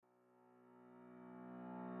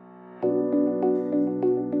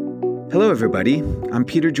Hello, everybody. I'm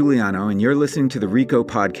Peter Giuliano, and you're listening to the RICO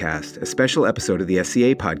Podcast, a special episode of the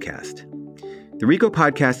SCA Podcast. The RICO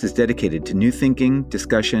Podcast is dedicated to new thinking,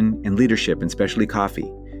 discussion, and leadership in specialty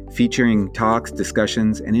coffee, featuring talks,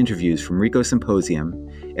 discussions, and interviews from RICO Symposium,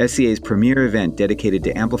 SCA's premier event dedicated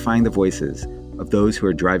to amplifying the voices of those who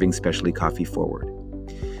are driving specialty coffee forward.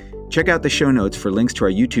 Check out the show notes for links to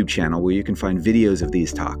our YouTube channel where you can find videos of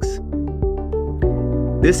these talks.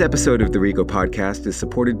 This episode of the RICO Podcast is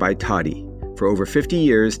supported by Toddy. For over 50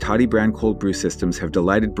 years, Toddy brand cold brew systems have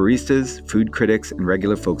delighted baristas, food critics, and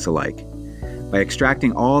regular folks alike. By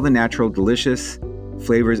extracting all the natural, delicious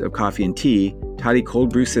flavors of coffee and tea, Toddy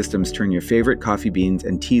cold brew systems turn your favorite coffee beans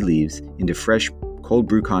and tea leaves into fresh cold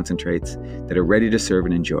brew concentrates that are ready to serve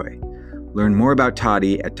and enjoy. Learn more about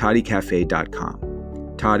Toddy at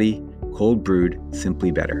toddycafe.com. Toddy, cold brewed,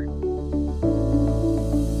 simply better.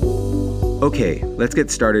 Okay, let's get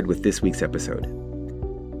started with this week's episode.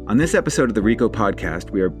 On this episode of the RICO Podcast,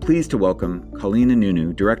 we are pleased to welcome Colleen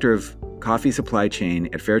Anunu, Director of Coffee Supply Chain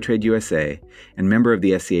at Fairtrade USA and member of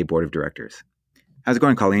the SCA Board of Directors. How's it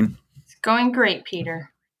going, Colleen? It's going great, Peter.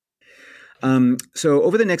 So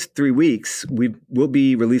over the next 3 weeks, we'll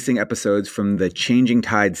be releasing episodes from the Changing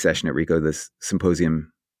Tides session at RICO, this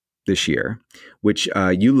symposium this year, which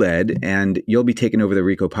you led, and you'll be taking over the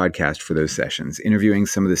RICO Podcast for those sessions, interviewing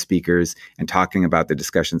some of the speakers and talking about the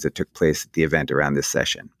discussions that took place at the event around this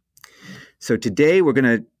session. So today we're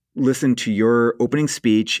going to listen to your opening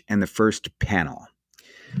speech and the first panel.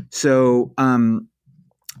 So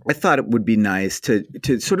I thought it would be nice to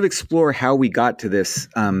sort of explore how we got to this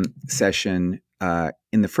session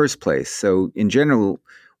in the first place. So in general,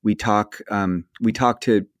 we talk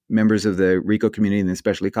to members of the RICO community and the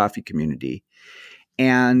specialty coffee community.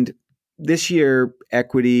 And this year,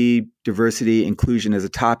 equity, diversity, inclusion as a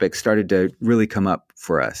topic started to really come up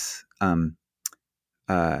for us.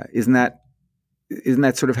 Isn't that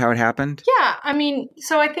sort of how it happened? Yeah, I mean,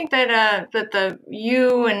 so I think that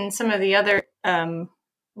you and some of the other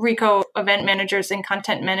RICO event managers and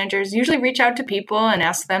content managers usually reach out to people and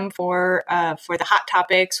ask them for the hot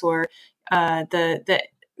topics or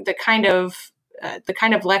the kind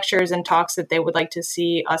of lectures and talks that they would like to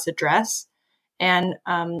see us address. And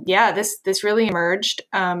this really emerged,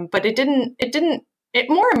 but it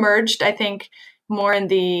more emerged, I think, more in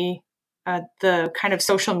the kind of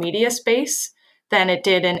social media space than it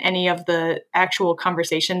did in any of the actual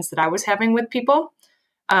conversations that I was having with people.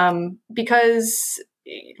 Because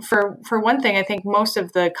for one thing, I think most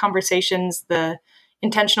of the conversations, the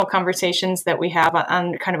intentional conversations that we have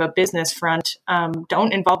on kind of a business front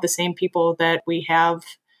don't involve the same people that we have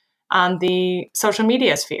on the social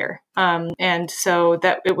media sphere. And so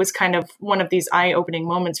that it was kind of one of these eye-opening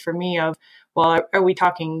moments for me of, well, are we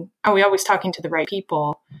always talking to the right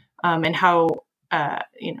people? And how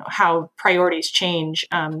priorities change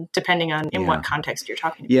depending on in what context you're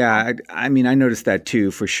talking about. Yeah, I mean, I noticed that too,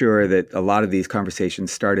 for sure, that a lot of these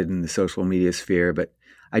conversations started in the social media sphere, but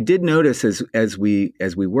I did notice as we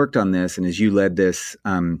worked on this and as you led this,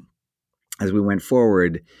 as we went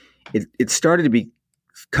forward, it started to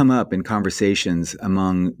come up in conversations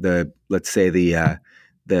among the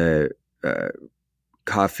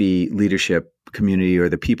coffee leadership community, or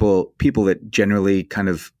the people that generally kind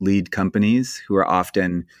of lead companies, who are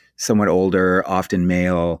often somewhat older, often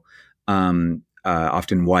male,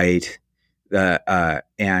 often white,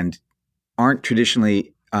 and aren't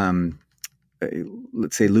traditionally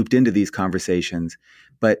let's say looped into these conversations,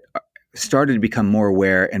 but started to become more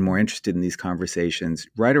aware and more interested in these conversations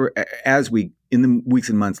in the weeks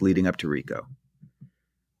and months leading up to RICO.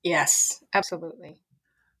 Yes, absolutely.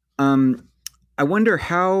 I wonder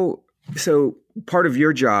so part of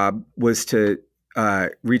your job was to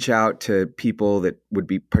reach out to people that would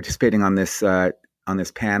be participating on this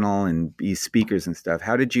panel and be speakers and stuff.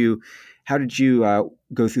 How did you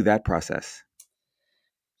go through that process?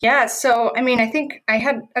 Yeah, so I mean, I think I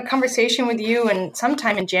had a conversation with you and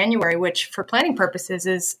sometime in January, which for planning purposes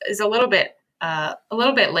is a little bit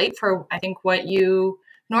late for I think what you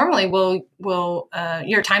normally will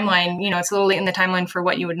your timeline. It's a little late in the timeline for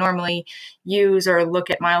what you would normally use or look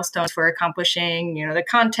at milestones for accomplishing. The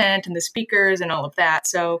content and the speakers and all of that.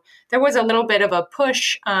 So there was a little bit of a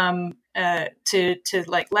push to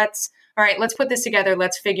like let's put this together,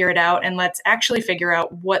 let's figure it out, and let's actually figure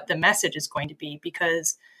out what the message is going to be,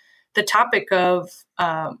 because the topic of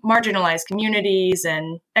marginalized communities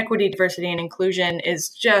and equity, diversity, and inclusion is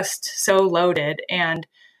just so loaded, and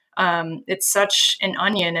it's such an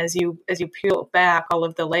onion as you peel back all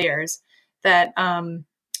of the layers that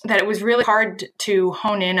that it was really hard to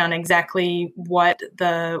hone in on exactly what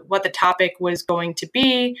the topic was going to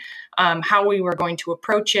be, how we were going to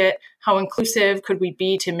approach it, how inclusive could we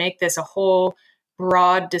be to make this a whole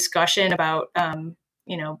broad discussion about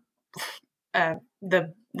you know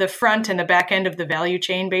the front and the back end of the value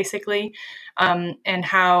chain, basically, and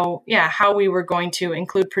how we were going to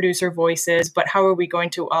include producer voices, but how are we going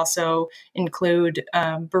to also include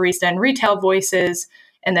barista and retail voices,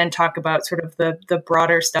 and then talk about sort of the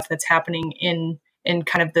broader stuff that's happening in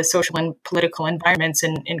kind of the social and political environments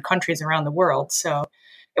in countries around the world. So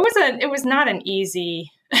it was not an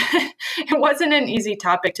easy it wasn't an easy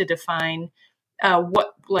topic to define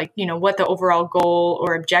what the overall goal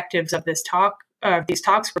or objectives of these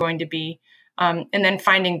talks were going to be, and then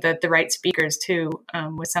finding the right speakers too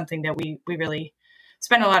was something that we really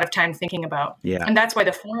spent a lot of time thinking about. Yeah. And that's why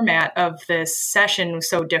the format of this session was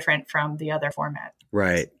so different from the other format.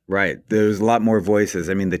 Right. There's a lot more voices.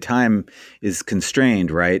 I mean, the time is constrained,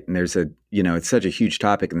 right? And there's it's such a huge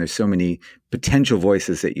topic, and there's so many potential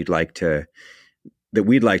voices that we'd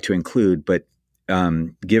like to include, but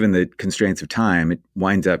given the constraints of time,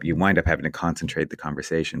 you wind up having to concentrate the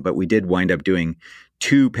conversation. But we did wind up doing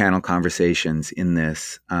 2 panel conversations in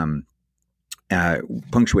this,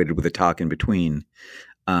 punctuated with a talk in between,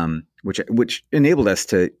 which enabled us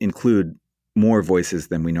to include more voices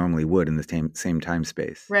than we normally would in the same time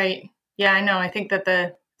space. Right. Yeah, I know. I think that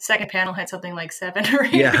the second panel had something like 7 or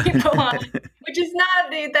 8 people on, which is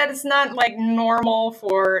not like normal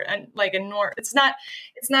for it's not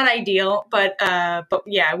ideal, but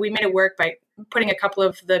yeah, we made it work by putting a couple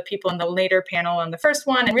of the people in the later panel on the first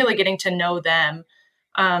one and really getting to know them.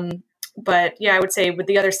 But yeah, I would say with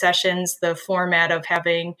the other sessions, the format of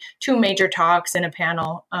having 2 major talks and a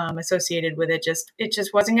panel associated with it just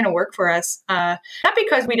wasn't going to work for us. Not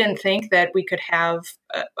because we didn't think that we could have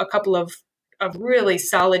a couple of really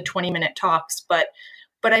solid 20-minute talks, but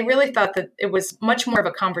I really thought that it was much more of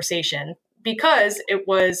a conversation because it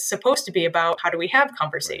was supposed to be about how do we have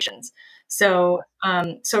conversations. So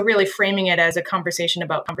really framing it as a conversation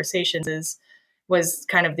about conversations was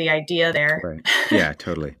kind of the idea there. Right. Yeah,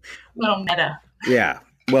 totally. Little meta. Yeah.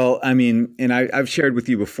 Well, I mean, and I've shared with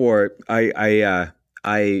you before, I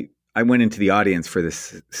went into the audience for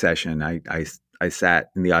this session. I sat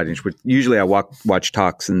in the audience. Usually I watch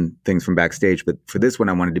talks and things from backstage, but for this one,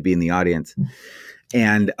 I wanted to be in the audience.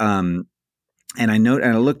 And I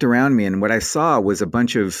looked around me, and what I saw was a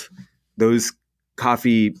bunch of those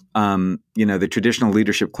coffee, the traditional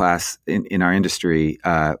leadership class in our industry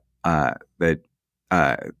that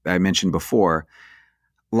I mentioned before.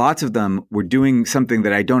 Lots of them were doing something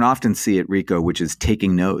that I don't often see at RICO, which is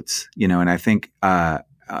taking notes, and I think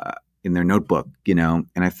in their notebook, and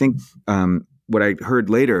I think what I heard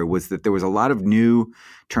later was that there was a lot of new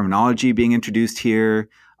terminology being introduced here,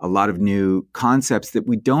 a lot of new concepts that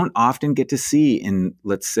we don't often get to see in,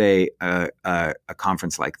 let's say, a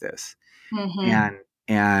conference like this. Mm-hmm.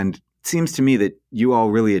 And it seems to me that you all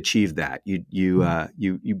really achieved that.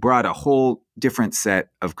 You brought a whole different set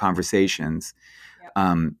of conversations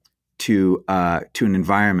to an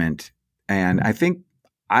environment, and I think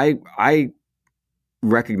I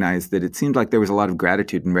recognized that it seemed like there was a lot of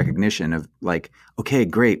gratitude and recognition of like, okay,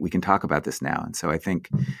 great, we can talk about this now. And so I think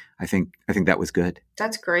that was good.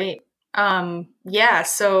 That's great. Yeah,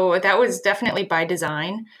 so that was definitely by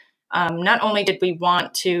design. Not only did we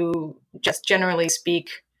want to just generally speak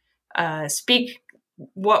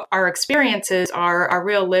what our experiences are, our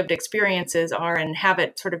real lived experiences are, and have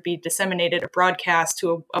it sort of be disseminated or broadcast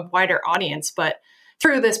to a wider audience, but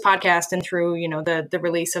through this podcast and through, the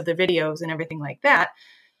release of the videos and everything like that.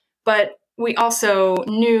 But we also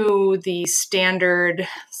knew the standard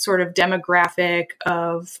sort of demographic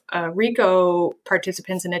of RICO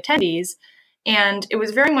participants and attendees. And it was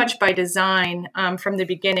very much by design from the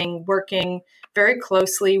beginning, working very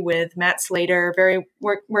closely with Matt Slater,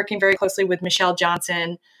 working very closely with Michelle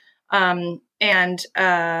Johnson, and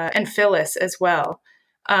Phyllis as well.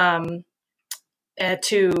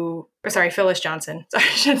 Phyllis Johnson. Sorry,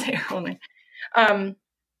 I shouldn't say her whole name.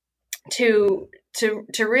 To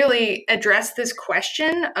really address this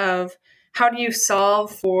question of how do you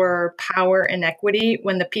solve for power inequity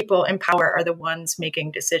when the people in power are the ones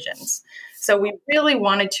making decisions. So we really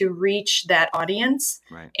wanted to reach that audience,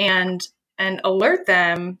 right, and alert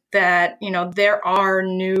them that, there are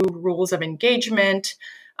new rules of engagement.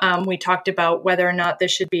 We talked about whether or not there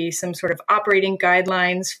should be some sort of operating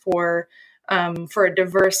guidelines for a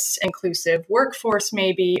diverse, inclusive workforce,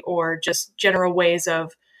 maybe, or just general ways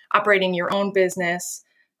of operating your own business.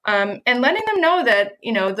 and letting them know that,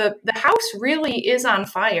 the house really is on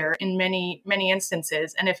fire in many, many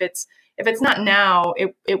instances. And if it's not now,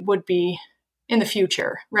 it would be in the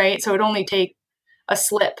future, right? So it only take a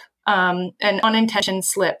slip, an unintentional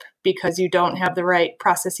slip, because you don't have the right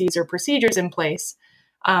processes or procedures in place.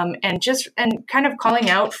 And kind of calling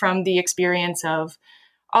out from the experience of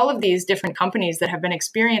all of these different companies that have been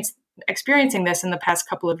experiencing this in the past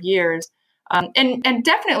couple of years. And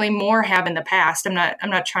definitely more have in the past. I'm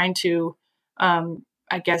not trying to,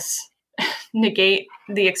 I guess, negate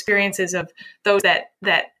the experiences of those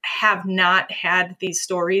that have not had these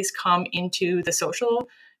stories come into the social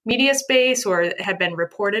media space or have been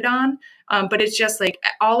reported on. But it's just like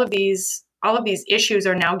all of these issues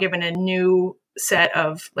are now given a new set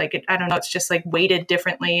of, like, I don't know, it's just like weighted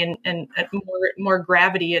differently and more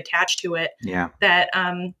gravity attached to it. Yeah. That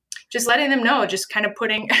just letting them know, just kind of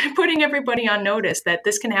putting everybody on notice that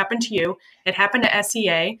this can happen to you. It happened to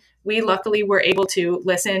SCA. We luckily were able to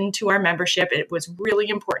listen to our membership. It was really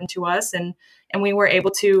important to us, and we were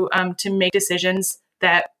able to make decisions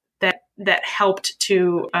that helped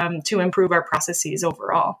to improve our processes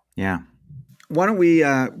overall. Yeah. Why don't we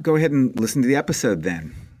go ahead and listen to the episode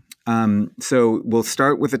then? So we'll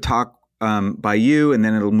start with a talk by you, and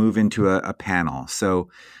then it'll move into a panel. So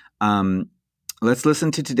let's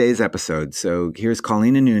listen to today's episode. So here's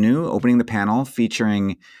Colleen Anunu opening the panel,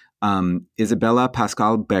 featuring Isabella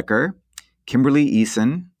Pascal Becker, Kimberly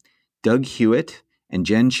Eason, Doug Hewitt, and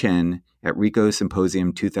Jen Chen at RICO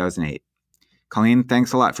Symposium 2008. Colleen,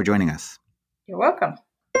 thanks a lot for joining us. You're welcome.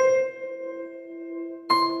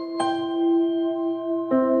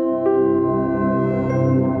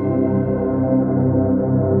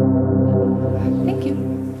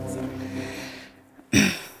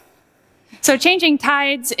 So Changing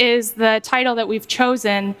Tides is the title that we've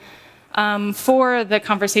chosen for the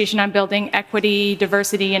conversation on building equity,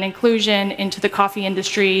 diversity, and inclusion into the coffee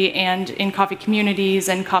industry and in coffee communities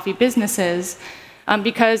and coffee businesses,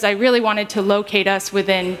 because I really wanted to locate us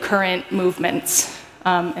within current movements,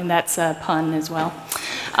 and that's a pun as well.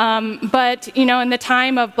 But, in the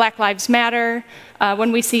time of Black Lives Matter,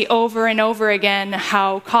 when we see over and over again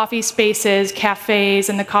how coffee spaces, cafes,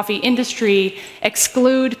 and the coffee industry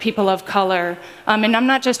exclude people of color, and I'm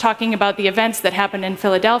not just talking about the events that happened in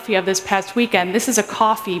Philadelphia this past weekend. This is a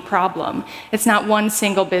coffee problem. It's not one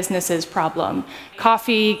single business's problem.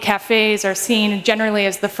 Coffee cafes are seen generally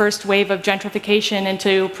as the first wave of gentrification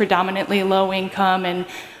into predominantly low-income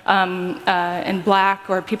and Black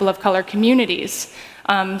or people of color communities.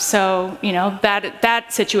 So that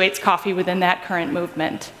situates coffee within that current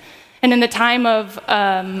movement. And in the time of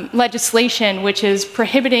legislation which is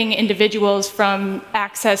prohibiting individuals from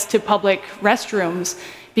access to public restrooms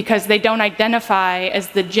because they don't identify as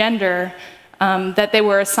the gender that they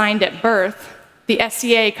were assigned at birth, the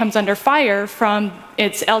SCA comes under fire from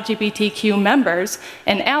its LGBTQ members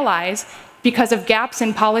and allies because of gaps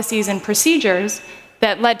in policies and procedures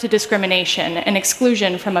that led to discrimination and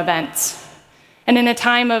exclusion from events. And in a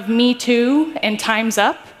time of Me Too and Time's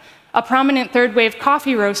Up, a prominent third wave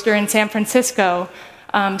coffee roaster in San Francisco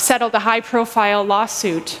settled a high-profile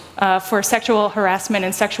lawsuit for sexual harassment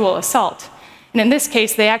and sexual assault. And in this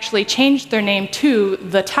case, they actually changed their name to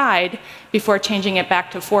The Tide before changing it back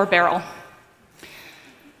to Four Barrel.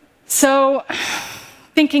 So,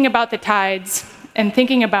 thinking about the tides and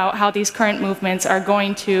thinking about how these current movements are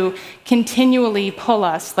going to continually pull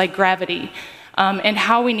us like gravity, and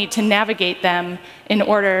how we need to navigate them in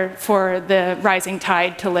order for the rising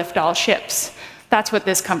tide to lift all ships. That's what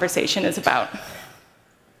this conversation is about.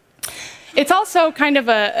 It's also kind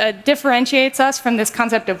of differentiates us from this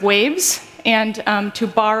concept of waves, and to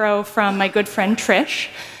borrow from my good friend Trish,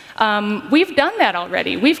 we've done that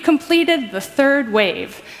already. We've completed the third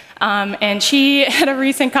wave, and she, at a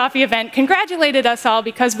recent coffee event, congratulated us all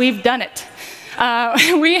because we've done it.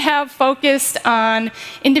 We have focused on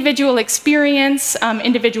individual experience,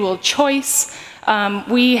 individual choice.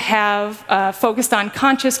 We have focused on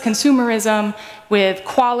conscious consumerism with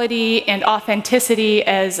quality and authenticity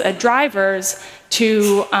as drivers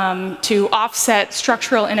to offset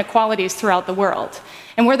structural inequalities throughout the world.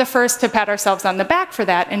 And we're the first to pat ourselves on the back for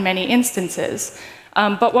that in many instances.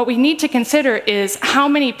 But what we need to consider is how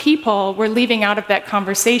many people we're leaving out of that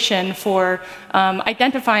conversation for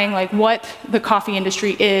identifying like what the coffee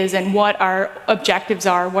industry is and what our objectives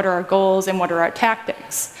are, what are our goals, and what are our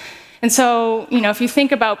tactics. And so, if you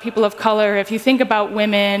think about people of color, if you think about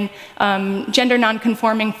women, gender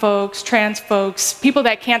nonconforming folks, trans folks, people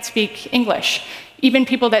that can't speak English, even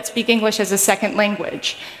people that speak English as a second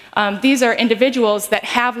language, these are individuals that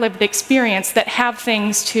have lived experience, that have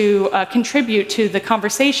things to contribute to the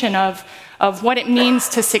conversation of of what it means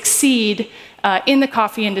to succeed in the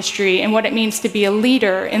coffee industry and what it means to be a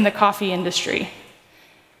leader in the coffee industry.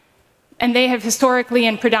 And they have historically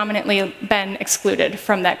and predominantly been excluded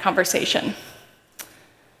from that conversation.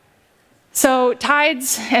 So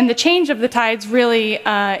tides and the change of the tides really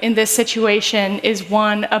in this situation is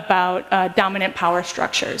one about dominant power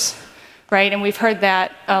structures, right? And we've heard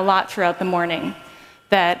that a lot throughout the morning,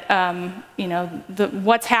 that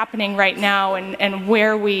what's happening right now and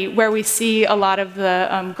where we see a lot of the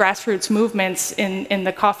grassroots movements in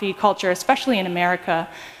the coffee culture, especially in America,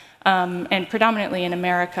 and predominantly in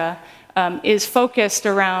America, is focused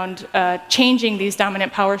around changing these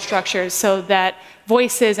dominant power structures so that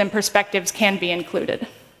voices and perspectives can be included.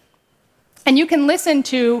 And you can listen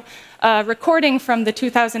to a recording from the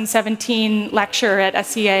 2017 lecture at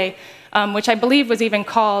SCA, which I believe was even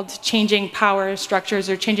called Changing Power Structures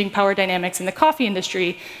or Changing Power Dynamics in the Coffee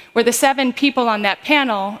Industry, where the 7 people on that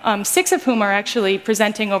panel, 6 of whom are actually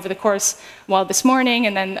presenting over the course, this morning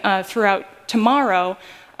and then throughout tomorrow,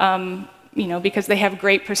 because they have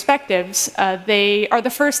great perspectives, they are the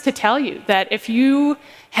first to tell you that if you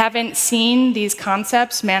haven't seen these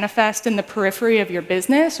concepts manifest in the periphery of your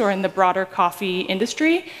business or in the broader coffee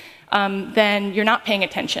industry, then you're not paying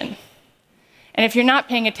attention. And if you're not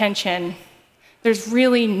paying attention, there's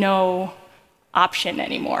really no option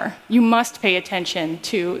anymore. You must pay attention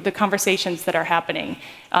to the conversations that are happening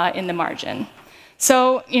in the margin.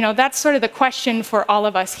 So, that's sort of the question for all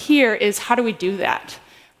of us here is how do we do that?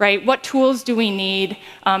 Right? What tools do we need?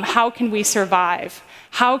 How can we survive?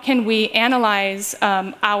 How can we analyze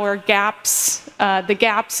our gaps, the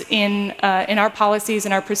gaps in our policies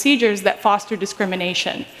and our procedures that foster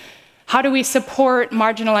discrimination? How do we support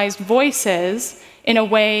marginalized voices in a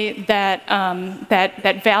way that,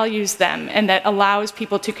 that values them and that allows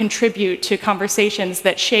people to contribute to conversations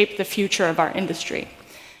that shape the future of our industry?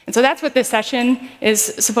 And so that's what this session is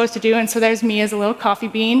supposed to do. And so there's me as a little coffee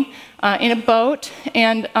bean in a boat.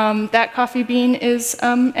 And that coffee bean is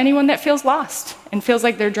anyone that feels lost and feels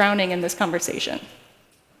like they're drowning in this conversation.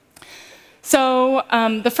 So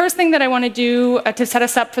the first thing that I want to do to set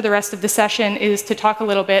us up for the rest of the session is to talk a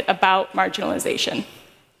little bit about marginalization.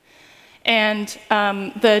 And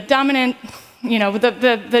the dominant,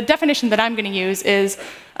 the definition that I'm going to use is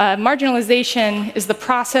marginalization is the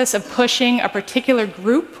process of pushing a particular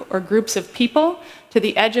group or groups of people to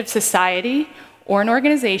the edge of society or an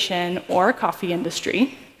organization or a coffee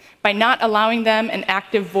industry by not allowing them an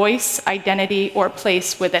active voice, identity, or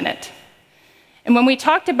place within it. And when we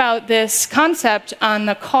talked about this concept on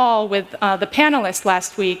the call with the panelists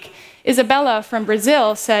last week, Isabella from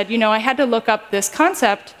Brazil said, I had to look up this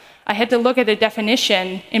concept. I had to look at a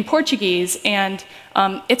definition in Portuguese, and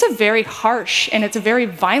it's a very harsh and it's a very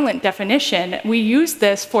violent definition. We use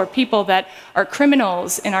this for people that are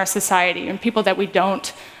criminals in our society and people that we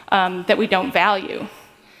don't value.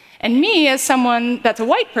 And me, as someone that's a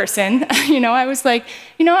white person, I was like,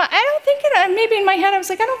 I don't think it, maybe in my head I was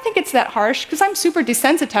like, I don't think it's that harsh because I'm super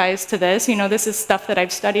desensitized to this. This is stuff that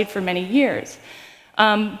I've studied for many years.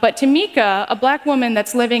 But Tamika, a black woman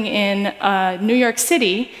that's living in New York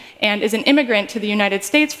City and is an immigrant to the United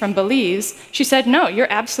States from Belize, she said, no,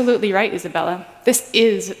 you're absolutely right, Isabella. This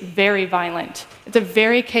is very violent. It's a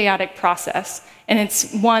very chaotic process. And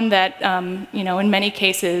it's one that, in many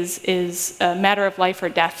cases is a matter of life or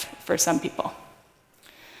death for some people.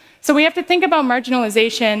 So we have to think about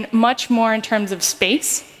marginalization much more in terms of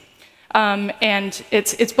space. And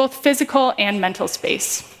it's both physical and mental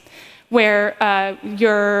space, where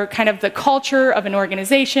your kind of the culture of an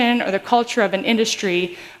organization or the culture of an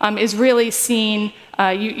industry is really seen,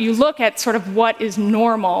 you look at sort of what is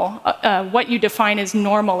normal, what you define as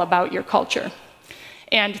normal about your culture.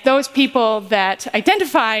 And those people that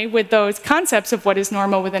identify with those concepts of what is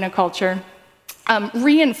normal within a culture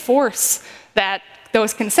reinforce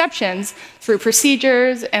those conceptions through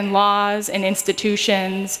procedures and laws and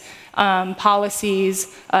institutions,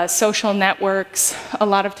 policies, social networks, a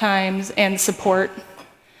lot of times, and support.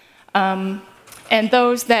 And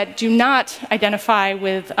those that do not identify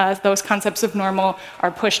with those concepts of normal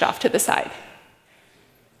are pushed off to the side.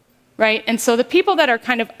 Right? And so the people that are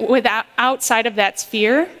kind of outside of that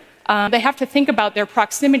sphere, they have to think about their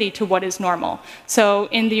proximity to what is normal. So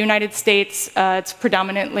in the United States, it's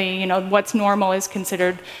predominantly, what's normal is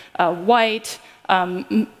considered white,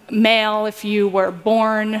 male if you were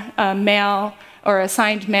born male or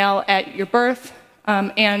assigned male at your birth,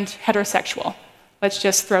 and heterosexual. Let's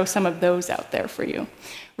just throw some of those out there for you.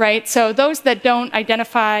 Right? So those that don't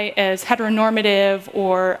identify as heteronormative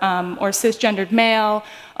or cisgendered male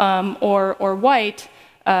or white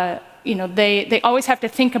they always have to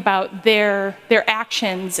think about their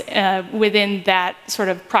actions within that sort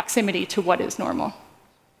of proximity to what is normal.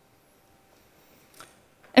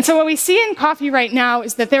 And so what we see in coffee right now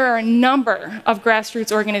is that there are a number of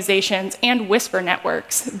grassroots organizations and whisper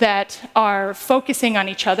networks that are focusing on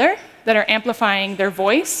each other, that are amplifying their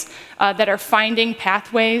voice, that are finding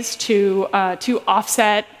pathways to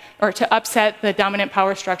offset or to upset the dominant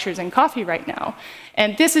power structures in coffee right now.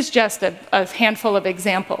 And this is just a handful of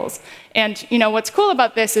examples. And what's cool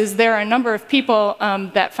about this is there are a number of people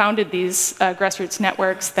that founded these grassroots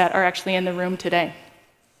networks that are actually in the room today.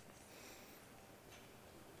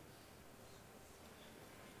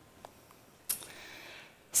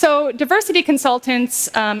 So diversity consultants,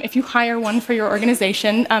 if you hire one for your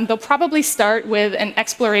organization, they'll probably start with an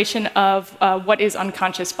exploration of what is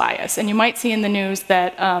unconscious bias. And you might see in the news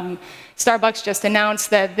that Starbucks just announced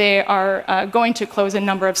that they are going to close a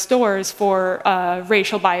number of stores for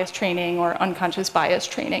racial bias training or unconscious bias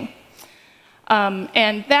training.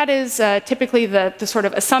 And that is typically the sort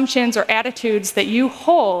of assumptions or attitudes that you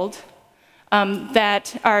hold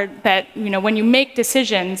that when you make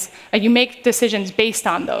decisions based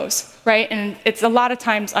on those, right? And it's a lot of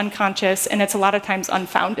times unconscious, and it's a lot of times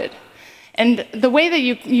unfounded. And the way that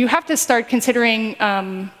you have to start considering,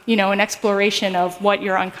 an exploration of what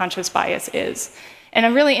your unconscious bias is. And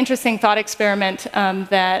a really interesting thought experiment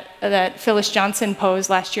that Phyllis Johnson posed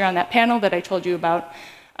last year on that panel that I told you about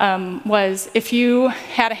was if you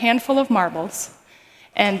had a handful of marbles,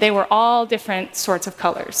 and they were all different sorts of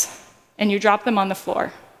colors, and you drop them on the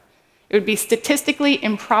floor, it would be statistically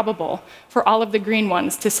improbable for all of the green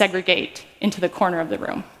ones to segregate into the corner of the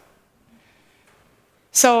room.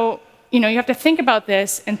 So, you have to think about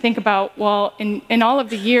this and think about, well, in all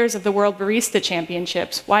of the years of the World Barista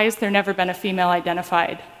Championships, why has there never been a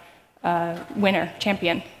female-identified winner,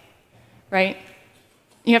 champion, right?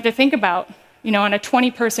 You have to think about, on a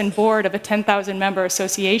 20-person board of a 10,000-member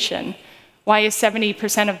association, why is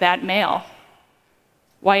 70% of that male?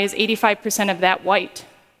 Why is 85% of that white?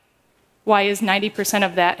 Why is 90%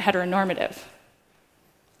 of that heteronormative?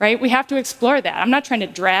 Right? We have to explore that. I'm not trying to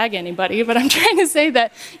drag anybody, but I'm trying to say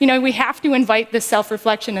that, we have to invite this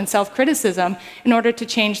self-reflection and self-criticism in order to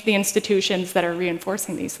change the institutions that are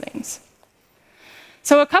reinforcing these things.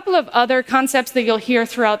 So a couple of other concepts that you'll hear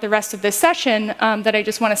throughout the rest of this session that I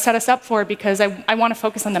just want to set us up for, because I want to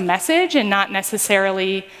focus on the message and not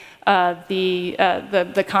necessarily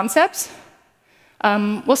the concepts.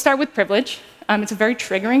 We'll start with privilege. It's a very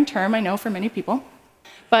triggering term, I know, for many people.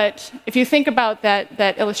 But if you think about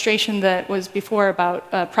that illustration that was before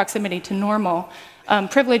about proximity to normal,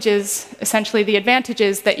 privilege is essentially the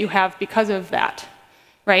advantages that you have because of that,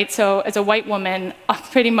 right? So as a white woman,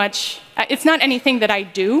 pretty much, it's not anything that I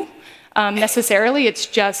do necessarily. It's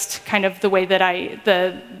just kind of the way that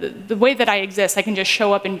the way that I exist. I can just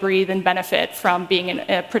show up and breathe and benefit from being in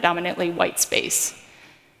a predominantly white space.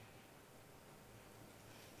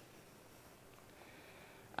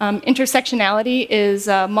 Intersectionality is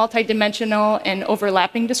multidimensional and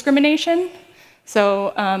overlapping discrimination.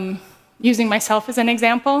 So using myself as an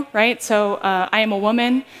example, right? So I am a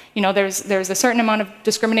woman. There's a certain amount of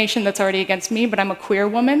discrimination that's already against me, but I'm a queer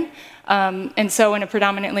woman. And so in a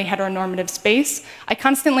predominantly heteronormative space, I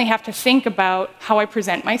constantly have to think about how I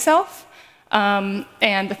present myself and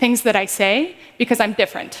the things that I say, because I'm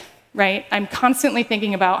different. Right? I'm constantly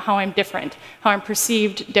thinking about how I'm different, how I'm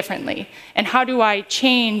perceived differently, and how do I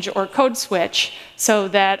change or code switch so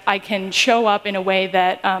that I can show up in a way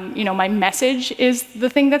that my message is the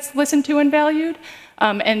thing that's listened to and valued,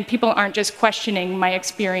 and people aren't just questioning my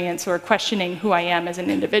experience or questioning who I am as an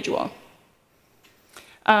individual.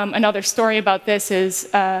 Another story about this is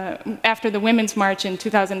after the Women's March in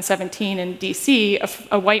 2017 in DC,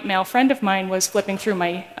 a white male friend of mine was flipping through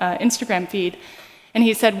my Instagram feed, and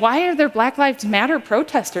he said, "Why are there Black Lives Matter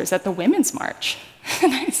protesters at the Women's March?"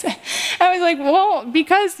 And I was like, well,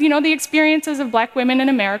 because, the experiences of Black women in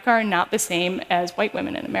America are not the same as white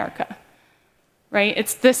women in America, right?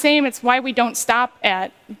 It's the same. It's why we don't stop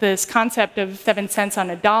at this concept of 7 cents on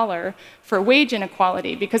a dollar for wage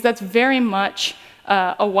inequality, because that's very much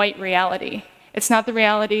a white reality. It's not the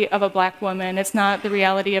reality of a Black woman. It's not the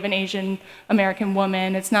reality of an Asian American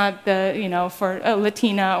woman. It's not for a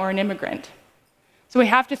Latina or an immigrant. So we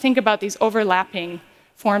have to think about these overlapping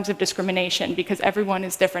forms of discrimination, because everyone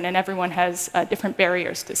is different and everyone has different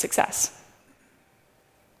barriers to success.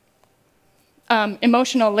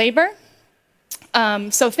 Emotional labor.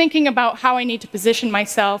 So thinking about how I need to position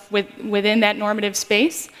myself within that normative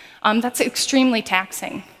space, that's extremely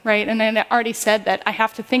taxing, right? And I already said that I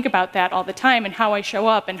have to think about that all the time and how I show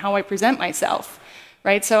up and how I present myself,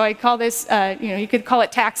 right? So I call this, you could call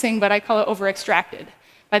it taxing, but I call it over-extracted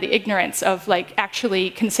by the ignorance of like actually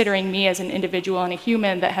considering me as an individual and a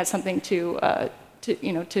human that has something to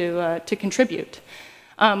contribute.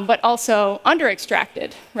 But also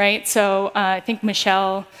under-extracted, right? So I think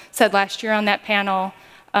Michelle said last year on that panel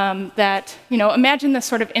that, imagine the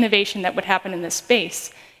sort of innovation that would happen in this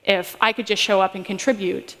space if I could just show up and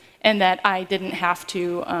contribute, and that I didn't have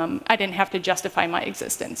to justify my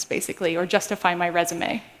existence, basically, or justify my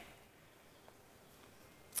resume.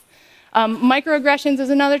 Microaggressions is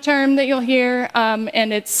another term that you'll hear,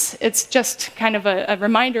 and it's just kind of a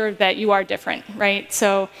reminder that you are different, right?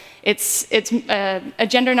 So it's a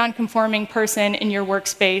gender nonconforming person in your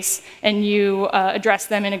workspace, and you address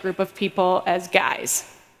them in a group of people as guys.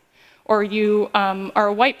 Or you are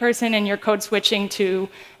a white person and you're code switching to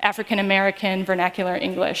African American vernacular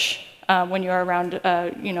English when you're around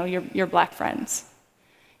your black friends.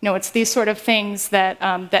 It's these sort of things that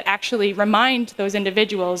actually remind those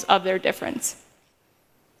individuals of their difference.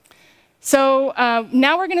 So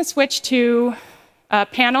now we're going to switch to a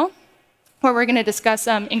panel where we're going to discuss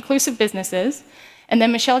inclusive businesses, and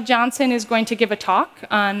then Michelle Johnson is going to give a talk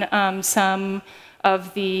on some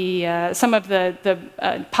of the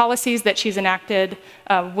policies that she's enacted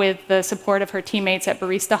with the support of her teammates at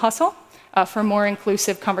Barista Hustle for more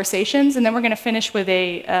inclusive conversations. And then we're going to finish with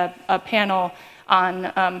a panel on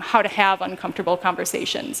how to have uncomfortable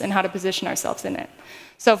conversations and how to position ourselves in it.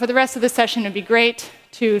 So for the rest of the session, it'd be great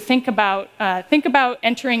to think about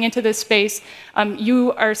entering into this space.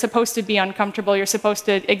 You are supposed to be uncomfortable. You're supposed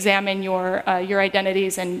to examine your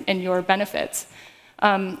identities and your benefits.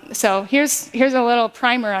 So here's a little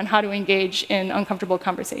primer on how to engage in uncomfortable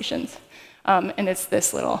conversations. And it's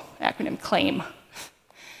this little acronym, CLAIM.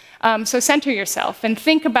 So center yourself and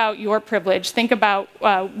think about your privilege. Think about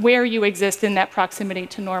where you exist in that proximity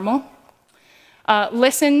to normal.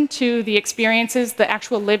 Listen to the experiences, the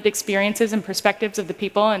actual lived experiences and perspectives of the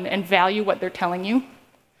people, and value what they're telling you.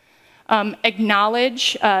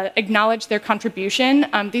 Acknowledge their contribution.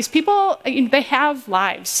 These people, they have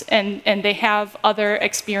lives and they have other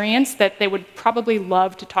experience that they would probably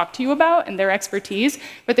love to talk to you about and their expertise,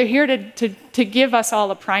 but they're here to give us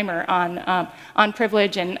all a primer on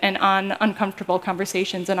privilege and on uncomfortable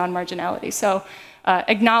conversations and on marginality. So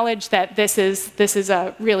acknowledge that this is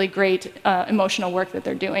a really great emotional work that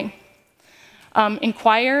they're doing.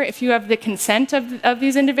 Inquire if you have the consent of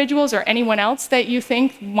these individuals or anyone else that you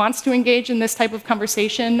think wants to engage in this type of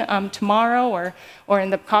conversation tomorrow or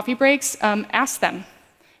in the coffee breaks. Ask them,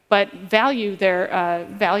 but value their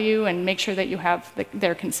value and make sure that you have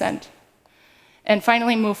their consent. And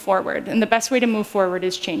finally, move forward. And the best way to move forward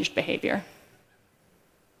is changed behavior.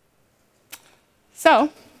 So,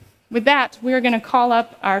 with that, we're going to call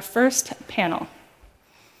up our first panel.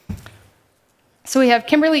 So we have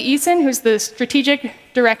Kimberly Eason, who's the Strategic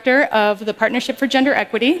Director of the Partnership for Gender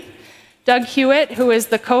Equity, Doug Hewitt, who is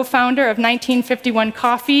the co-founder of 1951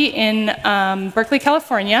 Coffee in Berkeley,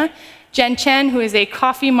 California, Jen Chen, who is a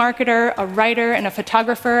coffee marketer, a writer, and a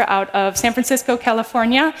photographer out of San Francisco,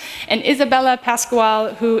 California, and Isabella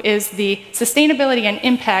Pascual, who is the Sustainability and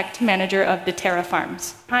Impact Manager of doTERRA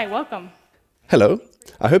Farms. Hi, welcome. Hello.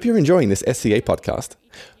 I hope you're enjoying this SCA podcast.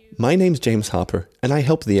 My name's James Harper, and I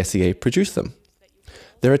help the SCA produce them.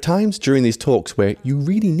 There are times during these talks where you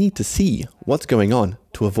really need to see what's going on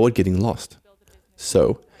to avoid getting lost.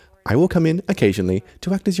 So, I will come in occasionally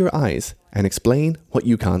to act as your eyes and explain what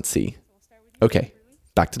you can't see. Okay,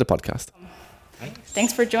 back to the podcast.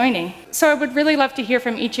 Thanks for joining. So I would really love to hear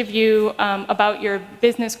from each of you about your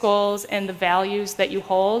business goals and the values that you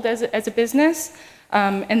hold as a business.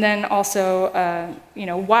 And then also,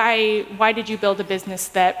 why did you build a business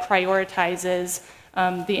that prioritizes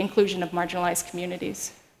the inclusion of marginalized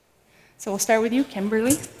communities? So we'll start with you,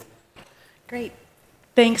 Kimberly. Great.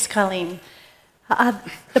 Thanks, Colleen.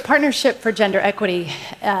 The Partnership for Gender Equity,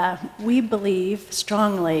 we believe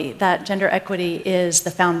strongly that gender equity is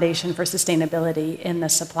the foundation for sustainability in the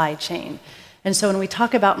supply chain. And so when we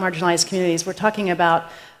talk about marginalized communities, we're talking about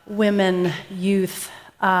women, youth,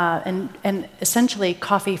 and essentially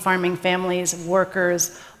coffee farming families,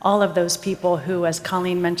 workers, all of those people who, as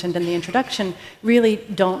Colleen mentioned in the introduction, really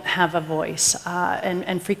don't have a voice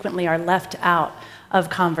and frequently are left out of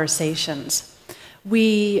conversations.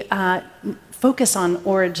 We focus on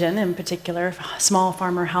origin, in particular, small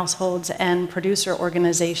farmer households and producer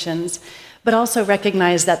organizations, but also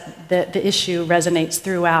recognize that the issue resonates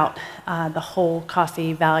throughout the whole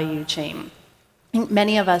coffee value chain. I think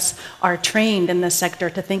many of us are trained in this sector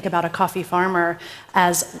to think about a coffee farmer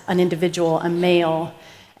as an individual, a male,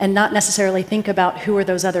 and not necessarily think about who are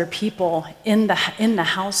those other people in the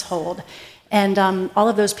household. And all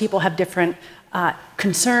of those people have different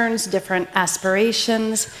concerns, different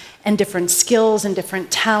aspirations, and different skills and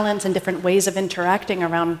different talents and different ways of interacting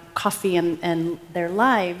around coffee and their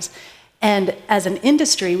lives. And as an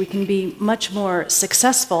industry, we can be much more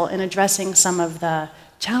successful in addressing some of the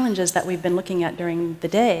challenges that we've been looking at during the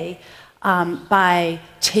day by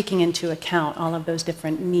taking into account all of those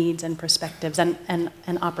different needs and perspectives and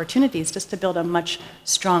opportunities just to build a much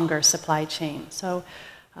stronger supply chain. So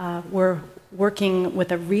we're working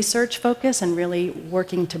with a research focus and really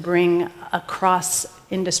working to bring a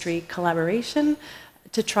cross-industry collaboration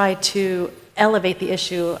to try to elevate the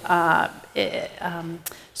issue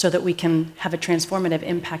so that we can have a transformative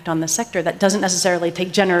impact on the sector that doesn't necessarily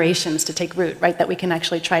take generations to take root, right? That we can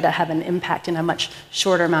actually try to have an impact in a much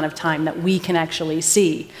shorter amount of time that we can actually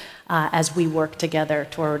see as we work together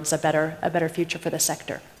towards a better future for the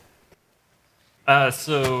sector.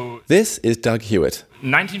 This is Doug Hewitt.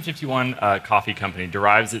 1951 Coffee Company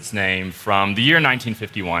derives its name from the year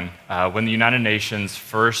 1951, when the United Nations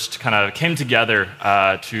first kind of came together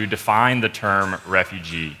to define the term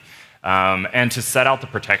refugee and to set out the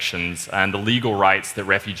protections and the legal rights that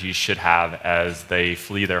refugees should have as they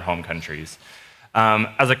flee their home countries.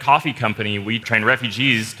 As a coffee company, we train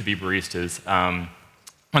refugees to be baristas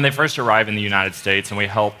when they first arrive in the United States, and we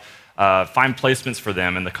help find placements for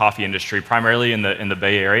them in the coffee industry, primarily in the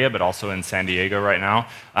Bay Area, but also in San Diego right now.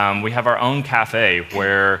 We have our own cafe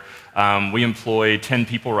where we employ 10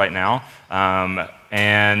 people right now,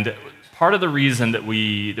 and part of the reason that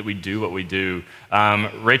we do what we do,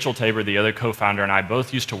 Rachel Tabor, the other co-founder, and I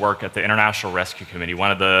both used to work at the International Rescue Committee,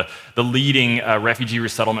 one of the leading refugee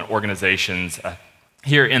resettlement organizations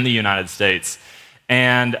here in the United States.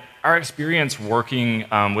 And our experience working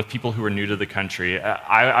with people who are new to the country,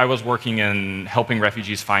 I was working in helping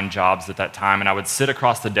refugees find jobs at that time, and I would sit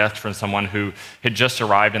across the desk from someone who had just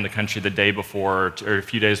arrived in the country the day before or a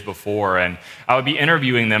few days before, and I would be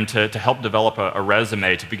interviewing them to help develop a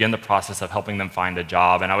resume to begin the process of helping them find a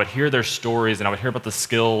job. And I would hear their stories, and I would hear about the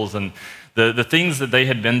skills and the things that they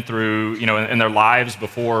had been through, in their lives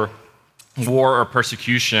before war or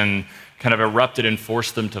persecution kind of erupted and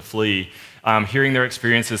forced them to flee. Hearing their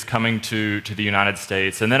experiences coming to the United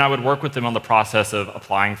States. And then I would work with them on the process of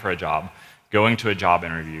applying for a job, going to a job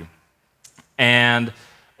interview. And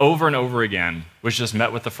over again was just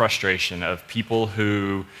met with the frustration of people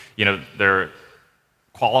who, they're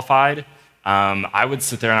qualified. I would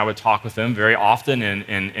sit there and I would talk with them very often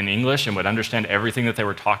in English and would understand everything that they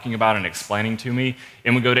were talking about and explaining to me.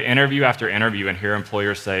 And would go to interview after interview and hear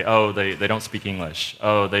employers say, oh, they don't speak English.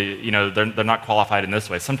 Oh, they're not qualified in this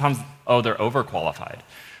way. Sometimes, oh, they're overqualified.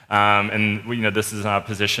 And this is a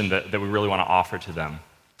position that we really want to offer to them.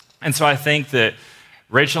 And so I think that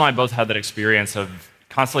Rachel and I both had that experience of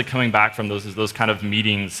constantly coming back from those kind of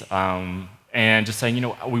meetings and just saying,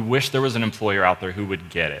 we wish there was an employer out there who would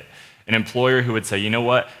get it. An employer who would say, you know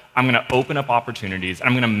what, I'm going to open up opportunities, and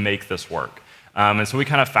I'm going to make this work. And so we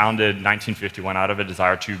kind of founded 1951 out of a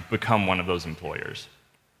desire to become one of those employers.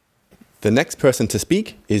 The next person to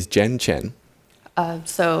speak is Jen Chen.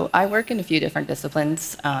 So I work in a few different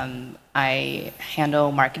disciplines. I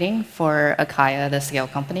handle marketing for Akaya, the scale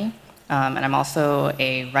company, and I'm also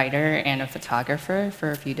a writer and a photographer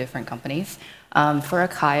for a few different companies. For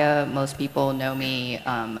Akaya, most people know me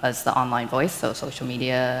as the online voice, so social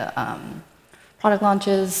media, product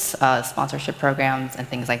launches, sponsorship programs, and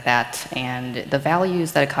things like that. And the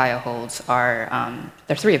values that Akaya holds are,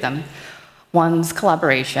 there are three of them. One's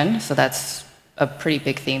collaboration, so that's a pretty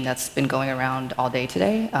big theme that's been going around all day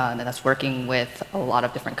today, and that's working with a lot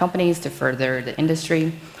of different companies to further the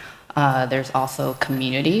industry. There's also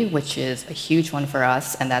community, which is a huge one for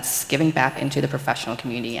us, and that's giving back into the professional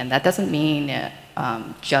community. And that doesn't mean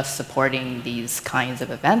just supporting these kinds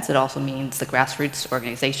of events. It also means the grassroots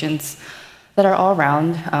organizations that are all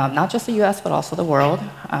around, not just the US, but also the world.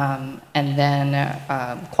 And then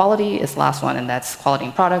quality is the last one, and that's quality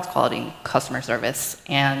in products, quality in customer service.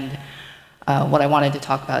 And what I wanted to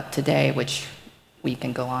talk about today, which we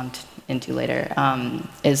can go on into later,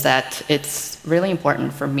 is that it's really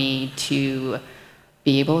important for me to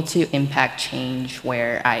be able to impact change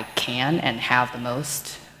where I can and have the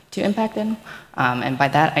most to impact in. And by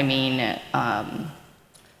that, I mean,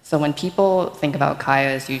 so when people think about Kaya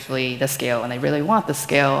as usually the scale, and they really want the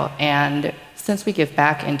scale, and since we give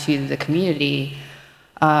back into the community,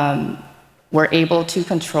 we're able to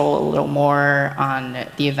control a little more on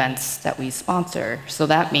the events that we sponsor. So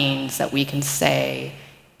that means that we can say,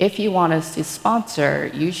 if you want us to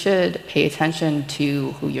sponsor, you should pay attention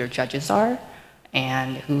to who your judges are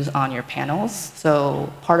and who's on your panels.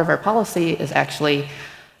 So part of our policy is actually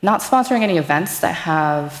not sponsoring any events that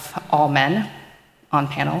have all men on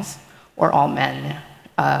panels or all men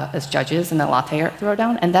as judges in the latte art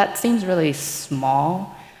throwdown. And that seems really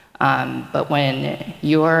small, but when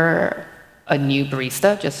you're a new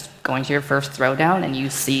barista just going to your first throwdown and you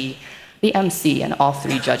see the MC and all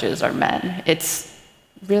three judges are men, it's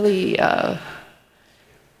really, what's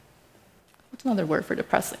another word for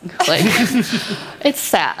depressing? Like, it's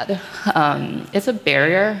sad. It's a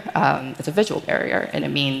barrier, it's a visual barrier, and it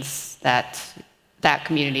means that that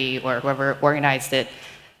community or whoever organized it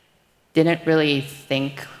didn't really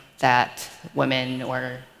think that women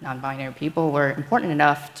or non-binary people were important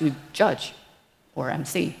enough to judge or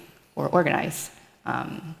MC or organize.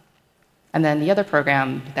 And then the other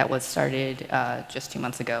program that was started just 2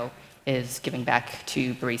 months ago is giving back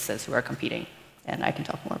to baristas who are competing. And I can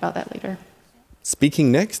talk more about that later.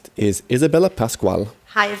 Speaking next is Isabella Pascual.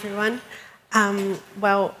 Hi, everyone.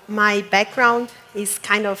 Well, my background is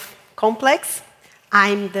kind of complex.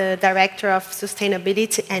 I'm the Director of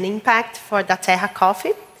Sustainability and Impact for Da Terra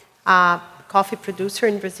Coffee, a coffee producer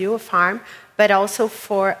in Brazil, a farm, but also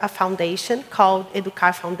for a foundation called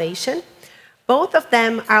Educar Foundation. Both of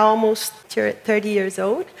them are almost 30 years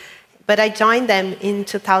old, but I joined them in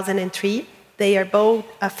 2003. They are both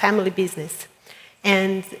a family business.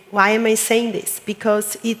 And why am I saying this?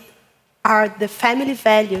 Because it are the family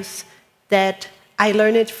values that I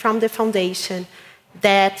learned from the foundation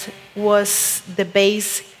that was the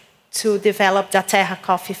base to develop Da Terra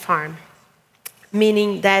Coffee Farm.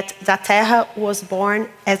 Meaning that Da Terra was born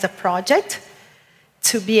as a project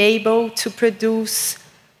to be able to produce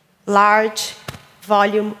large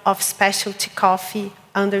volume of specialty coffee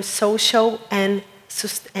under social and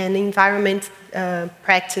environment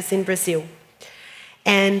practice in Brazil.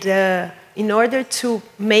 And in order to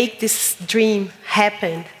make this dream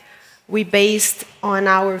happen, we based on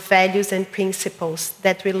our values and principles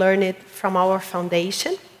that we learned from our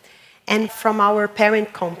foundation and from our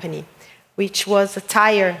parent company, which was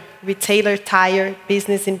a retailer tire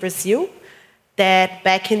business in Brazil that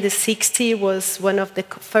back in the 60s was one of the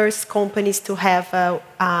first companies to have a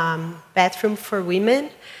bathroom for women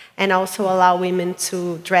and also allow women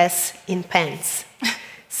to dress in pants.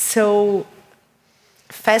 So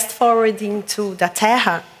fast forwarding to Da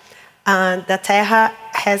Terra, Da Terra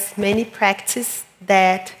has many practices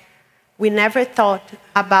that we never thought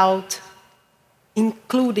about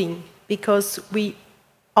including because we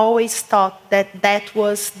always thought that that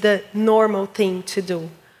was the normal thing to do.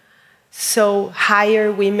 So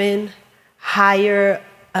hire women, hire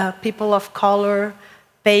people of color,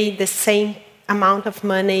 pay the same amount of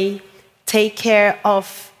money, take care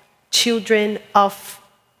of children, of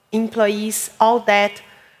employees, all that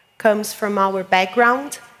comes from our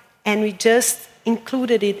background, and we just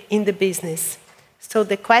included it in the business. So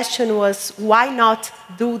the question was, why not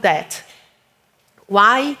do that?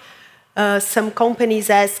 Why some companies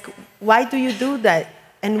ask, why do you do that?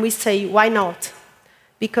 And we say, why not?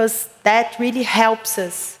 Because that really helps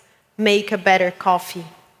us make a better coffee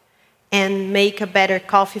and make a better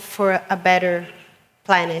coffee for a better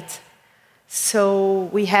planet. So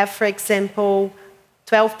we have, for example,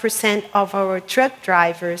 12% of our truck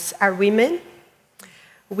drivers are women.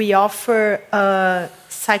 We offer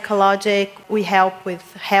we help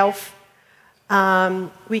with health.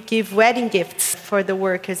 We give wedding gifts for the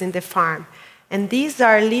workers in the farm. And these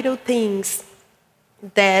are little things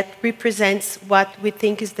that represents what we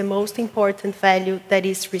think is the most important value, that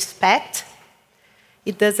is respect.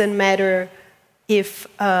 It doesn't matter if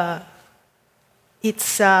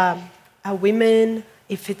it's a woman,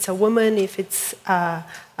 if it's a woman, if it's a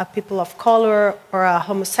people of color or a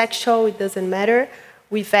homosexual, it doesn't matter.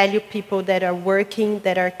 We value people that are working,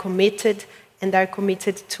 that are committed, and are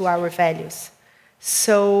committed to our values.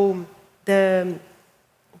 So the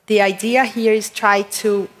idea here is try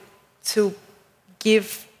to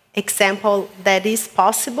give example that is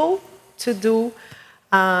possible to do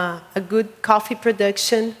a good coffee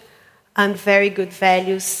production and very good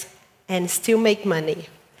values and still make money.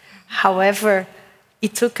 However,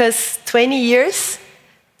 it took us 20 years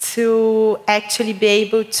to actually be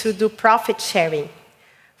able to do profit sharing.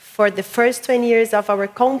 For the first 20 years of our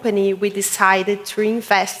company, we decided to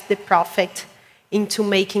reinvest the profit into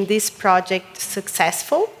making this project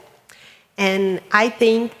successful. And I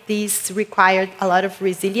think this required a lot of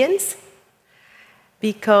resilience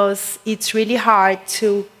because it's really hard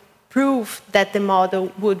to prove that the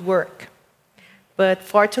model would work. But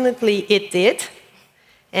fortunately, it did.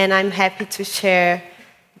 And I'm happy to share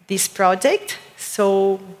this project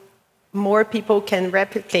so more people can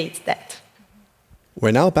replicate that.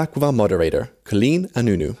 We're now back with our moderator, Colleen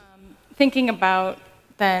Anunu. Thinking about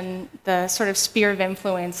than the sort of sphere of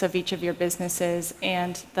influence of each of your businesses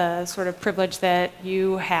and the sort of privilege that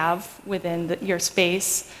you have within your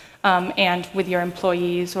space and with your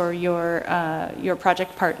employees or your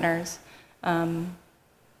project partners. I'd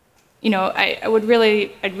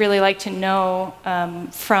really like to know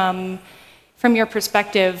from your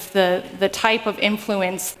perspective the type of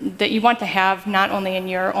influence that you want to have not only in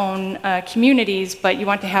your own communities, but you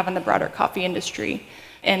want to have in the broader coffee industry.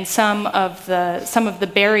 And some of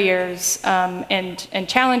the barriers and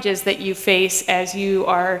challenges that you face as you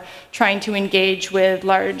are trying to engage with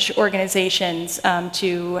large organizations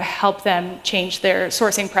to help them change their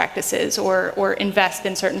sourcing practices or invest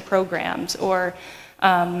in certain programs or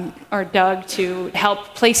Doug to help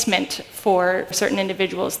placement for certain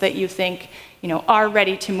individuals that you think are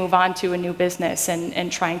ready to move on to a new business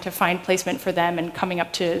and trying to find placement for them and coming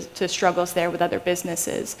up to struggles there with other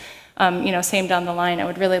businesses. Same down the line, I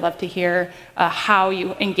would really love to hear how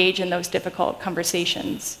you engage in those difficult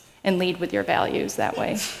conversations and lead with your values that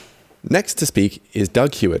way. Next to speak is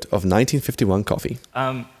Doug Hewitt of 1951 Coffee.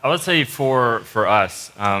 I would say for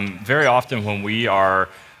us, very often when we are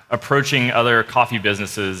approaching other coffee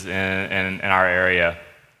businesses in our area,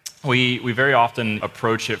 we very often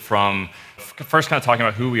approach it from first kind of talking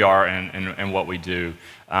about who we are and what we do.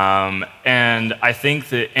 And I think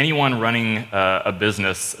that anyone running a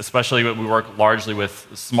business, especially we work largely with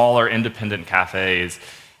smaller independent cafes,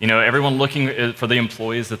 everyone looking for the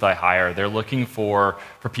employees that they hire. They're looking for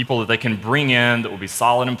people that they can bring in that will be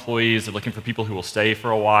solid employees. They're looking for people who will stay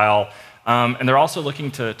for a while. And they're also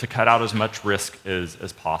looking to cut out as much risk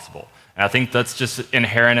as possible. And I think that's just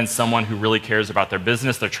inherent in someone who really cares about their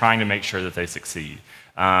business. They're trying to make sure that they succeed.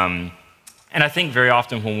 And I think very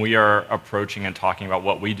often when we are approaching and talking about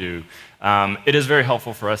what we do, it is very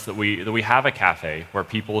helpful for us that we have a cafe where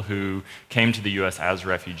people who came to the U.S. as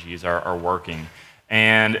refugees are working.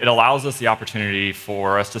 And it allows us the opportunity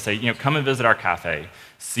for us to say, come and visit our cafe,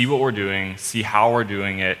 see what we're doing, see how we're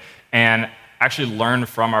doing it, and actually learn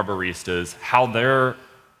from our baristas how they're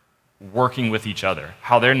working with each other,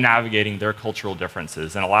 how they're navigating their cultural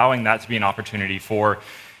differences, and allowing that to be an opportunity for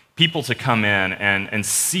people to come in and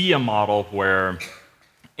see a model where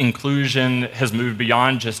inclusion has moved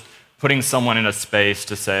beyond just putting someone in a space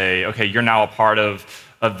to say, okay, you're now a part of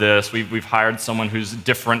this. We've hired someone who's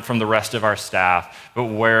different from the rest of our staff, but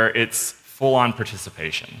where it's full-on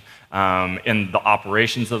participation in the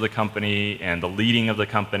operations of the company and the leading of the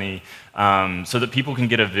company, so that people can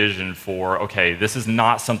get a vision for, okay, this is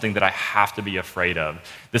not something that I have to be afraid of.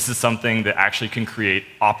 This is something that actually can create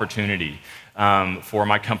opportunity for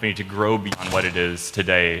my company to grow beyond what it is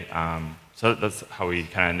today. So that's how we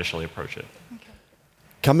kind of initially approach it. Okay.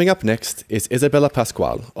 Coming up next is Isabella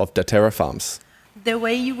Pascual of Daterra Farms. The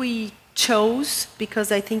way we chose,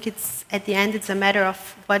 because I think at the end it's a matter of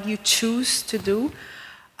what you choose to do.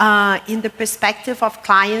 In the perspective of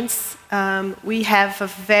clients, we have a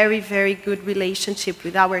very, very good relationship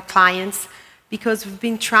with our clients because we've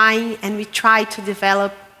been trying and we try to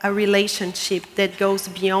develop a relationship that goes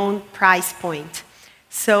beyond price point.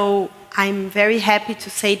 So I'm very happy to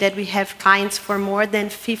say that we have clients for more than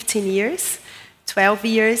 15 years, 12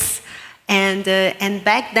 years. And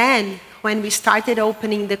back then, when we started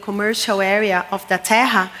opening the commercial area of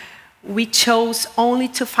Daterra, we chose only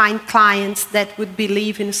to find clients that would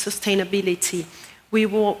believe in sustainability. We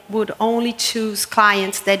would only choose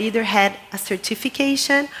clients that either had a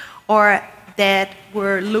certification or that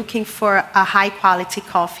were looking for a high-quality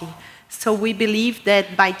coffee. So we believe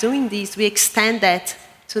that by doing this, we extend that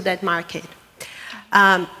to that market.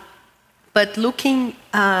 But looking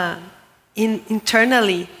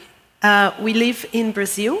internally, we live in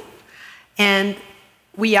Brazil, and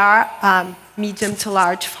we are a medium to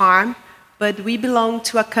large farm, but we belong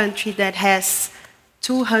to a country that has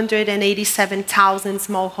 287,000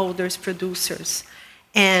 smallholders producers.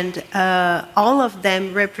 And all of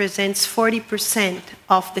them represents 40%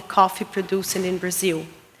 of the coffee produced in Brazil.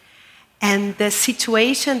 And the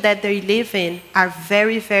situation that they live in are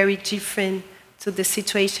very, very different to the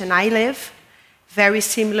situation I live, very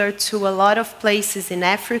similar to a lot of places in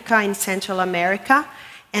Africa and Central America.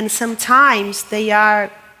 And sometimes they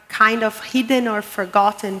are kind of hidden or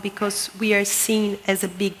forgotten because we are seen as a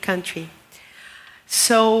big country.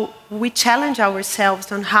 So we challenge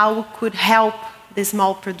ourselves on how we could help the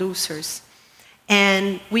small producers.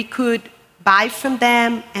 And we could buy from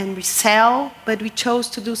them and resell, but we chose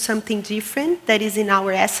to do something different that is in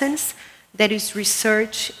our essence, that is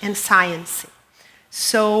research and science.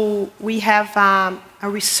 So we have a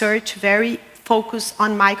research very focused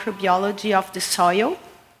on microbiology of the soil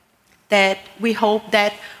that we hope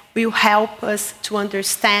that will help us to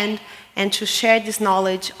understand and to share this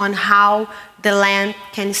knowledge on how the land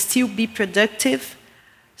can still be productive,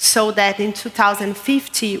 so that in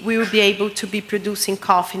 2050 we will be able to be producing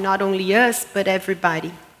coffee, not only us, but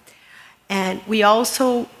everybody. And we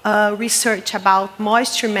also research about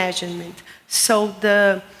moisture measurement. So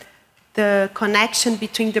the connection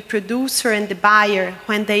between the producer and the buyer,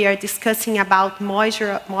 when they are discussing about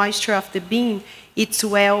moisture of the bean, it's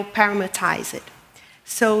well parameterized.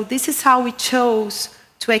 So this is how we chose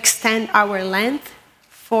to extend our length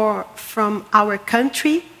from our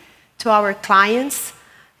country to our clients,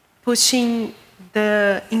 pushing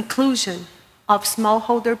the inclusion of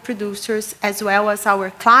smallholder producers as well as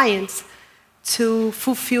our clients to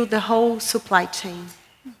fulfill the whole supply chain.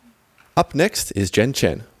 Up next is Jen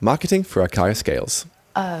Chen, marketing for Acaya Scales.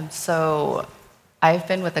 So I've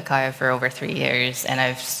been with Acaya for over 3 years, and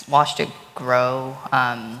I've watched it grow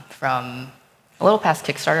from a little past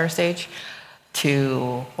Kickstarter stage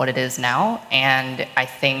to what it is now. And I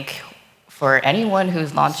think for anyone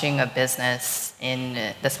who's launching a business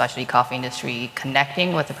in the specialty coffee industry,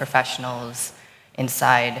 connecting with the professionals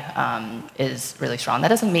inside is really strong. That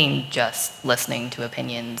doesn't mean just listening to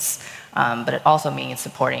opinions, but it also means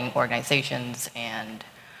supporting organizations and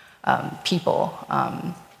people.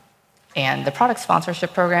 And the product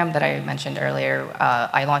sponsorship program that I mentioned earlier,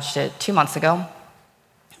 I launched it 2 months ago,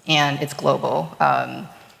 and it's global.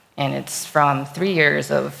 And it's from 3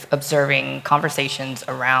 years of observing conversations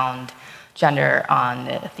around gender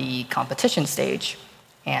on the competition stage.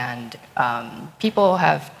 And people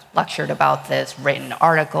have lectured about this, written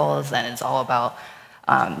articles, and it's all about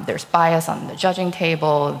there's bias on the judging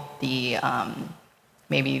table,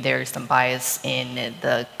 maybe there's some bias in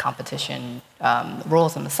the competition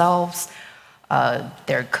rules themselves.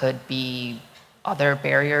 There could be other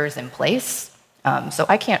barriers in place. So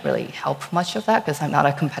I can't really help much of that because I'm not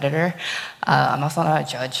a competitor. I'm also not a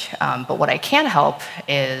judge. But what I can help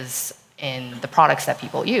is in the products that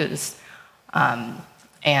people use.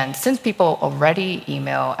 And since people already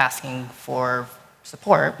email asking for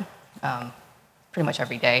support pretty much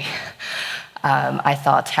every day, I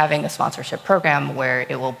thought having a sponsorship program where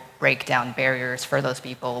it will break down barriers for those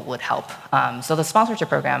people would help. So the sponsorship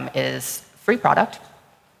program is free product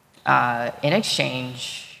in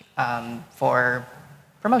exchange for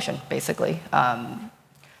promotion, basically.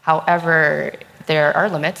 However, there are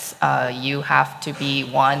limits. You have to be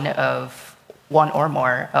one or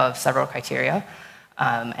more of several criteria.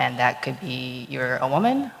 And that could be you're a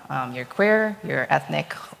woman, you're queer, you're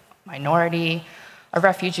ethnic minority, a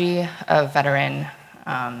refugee, a veteran,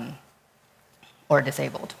 or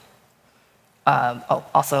disabled.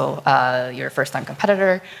 Also, you're a first-time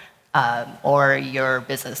competitor, or your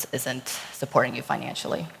business isn't supporting you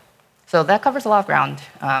financially. So that covers a lot of ground,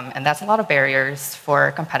 and that's a lot of barriers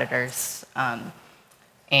for competitors.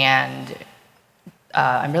 And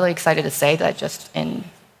I'm really excited to say that just in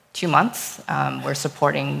 2 months, we're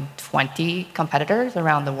supporting 20 competitors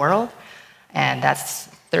around the world, and that's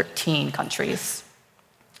 13 countries.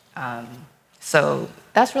 So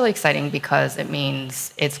that's really exciting because it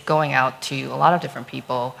means it's going out to a lot of different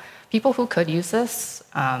people who could use this,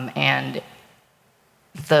 and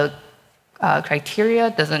the criteria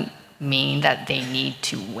doesn't mean that they need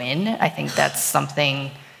to win. I think that's something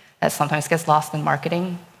that sometimes gets lost in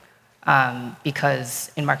marketing,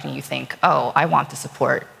 because in marketing you think, oh, I want to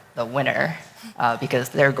support the winner because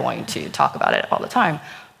they're going to talk about it all the time.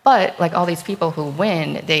 But like all these people who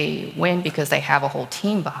win, they win because they have a whole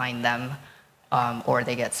team behind them, or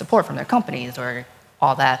they get support from their companies or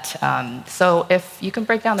all that. So if you can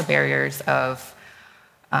break down the barriers of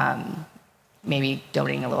maybe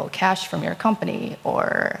donating a little cash from your company,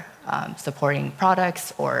 or supporting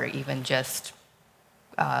products, or even just,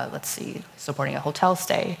 supporting a hotel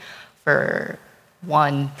stay for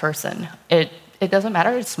one person. It doesn't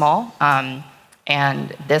matter, it's small.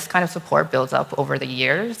 And this kind of support builds up over the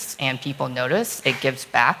years, and people notice. It gives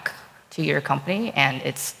back to your company, and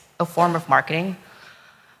it's a form of marketing.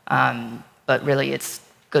 But really, it's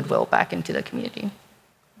goodwill back into the community.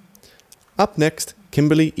 Up next,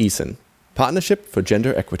 Kimberly Eason, Partnership for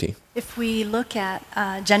Gender Equity. If we look at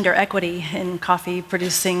gender equity in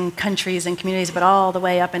coffee-producing countries and communities, but all the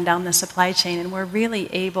way up and down the supply chain, and we're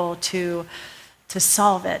really able to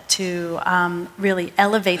solve it, to really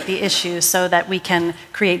elevate the issue so that we can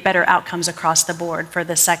create better outcomes across the board for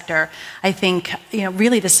the sector. I think,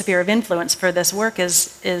 really the sphere of influence for this work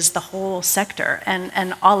is the whole sector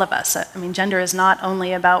and all of us. I mean, gender is not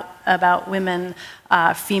only about women,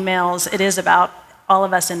 females. It is about all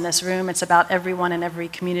of us in this room. It's about everyone in every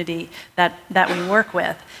community that we work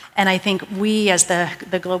with. And I think we, as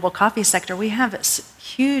the global coffee sector, we have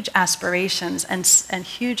huge aspirations and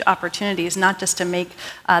huge opportunities, not just to make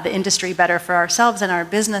the industry better for ourselves and our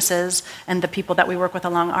businesses and the people that we work with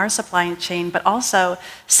along our supply chain, but also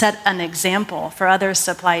set an example for other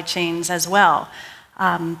supply chains as well.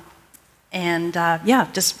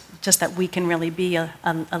 Just that we can really be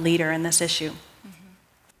a leader in this issue.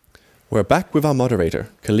 We're back with our moderator,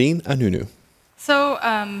 Colleen Anunu. So,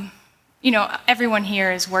 everyone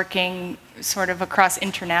here is working sort of across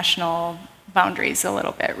international boundaries a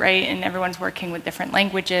little bit, right? And everyone's working with different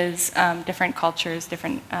languages, different cultures,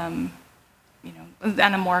 different, on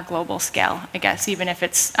a more global scale, I guess, even if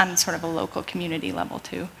it's on sort of a local community level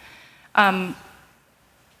too.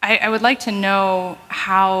 I would like to know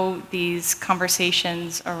how these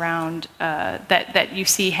conversations around that you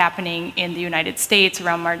see happening in the United States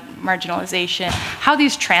around marginalization, how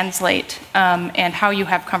these translate, and how you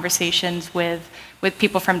have conversations with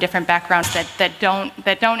people from different backgrounds that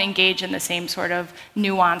don't engage in the same sort of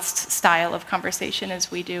nuanced style of conversation as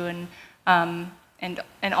we do,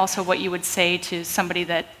 and also what you would say to somebody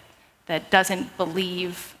that doesn't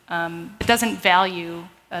believe, doesn't value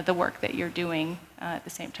the work that you're doing at the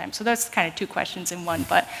same time. So that's kind of two questions in one,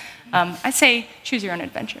 but I say choose your own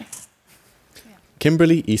adventure.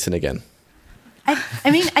 Kimberly Eason again. I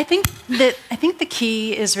think the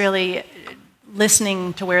key is really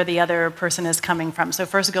listening to where the other person is coming from. So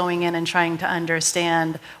first going in and trying to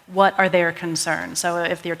understand what are their concerns. So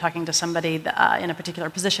if you're talking to somebody in a particular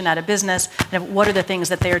position at a business, what are the things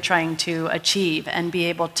that they're trying to achieve, and be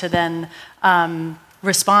able to then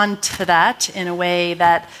respond to that in a way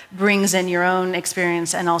that brings in your own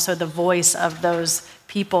experience and also the voice of those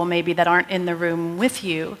people maybe that aren't in the room with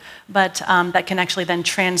you, but that can actually then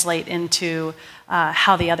translate into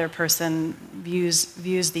how the other person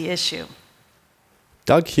views the issue.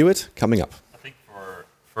 Doug Hewitt, coming up. I think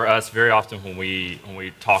for us, very often when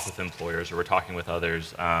we talk with employers or we're talking with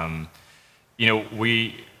others,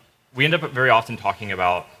 we end up very often talking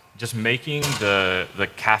about just making the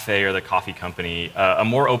cafe or the coffee company a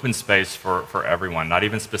more open space for everyone, not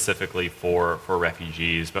even specifically for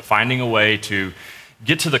refugees, but finding a way to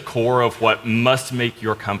get to the core of what must make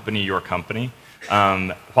your company,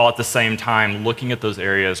 while at the same time looking at those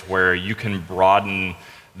areas where you can broaden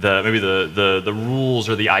the rules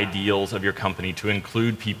or the ideals of your company to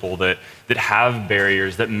include people that have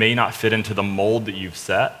barriers that may not fit into the mold that you've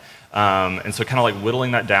set. And so kind of like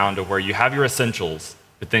whittling that down to where you have your essentials,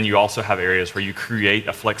 but then you also have areas where you create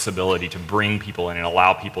a flexibility to bring people in and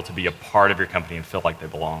allow people to be a part of your company and feel like they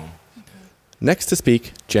belong. Next to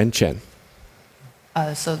speak, Jen Chen.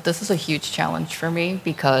 So this is a huge challenge for me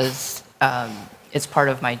because it's part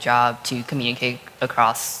of my job to communicate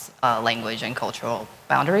across language and cultural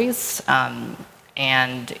boundaries.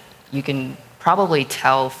 And you can probably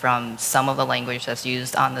tell from some of the language that's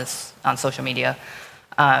used on social media.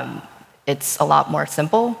 It's a lot more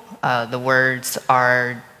simple. The words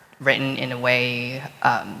are written in a way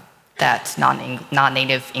that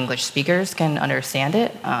non-native English speakers can understand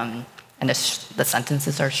it, and the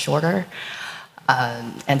sentences are shorter.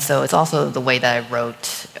 And so it's also the way that I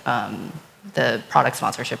wrote the product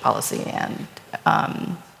sponsorship policy and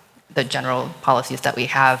the general policies that we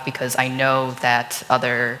have, because I know that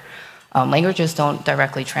other languages don't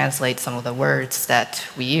directly translate some of the words that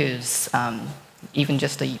we use. Even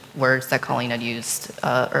just the words that Colleen had used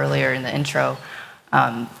earlier in the intro,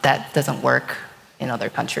 that doesn't work in other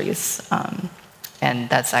countries. And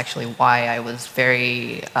that's actually why I was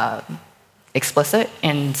very explicit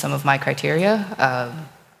in some of my criteria,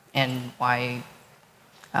 and why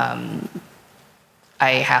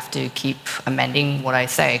I have to keep amending what I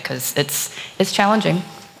say, because it's challenging,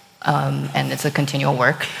 and it's a continual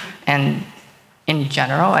work. And in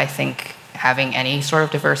general, I think having any sort of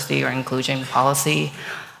diversity or inclusion policy,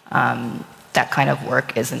 that kind of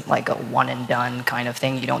work isn't like a one and done kind of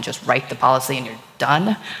thing. You don't just write the policy and you're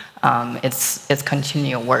done. It's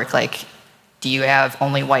continual work. Like, do you have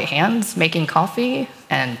only white hands making coffee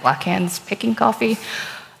and black hands picking coffee?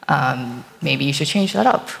 Maybe you should change that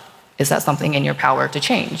up. Is that something in your power to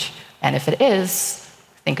change? And if it is,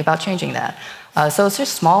 think about changing that. So it's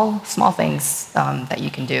just small things that you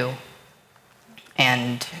can do.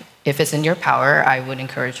 And if it's in your power, I would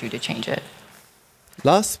encourage you to change it.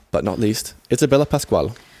 Last but not least, Isabella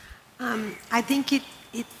Pascual. I think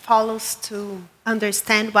it follows to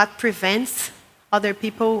understand what prevents other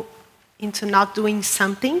people into not doing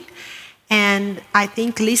something. And I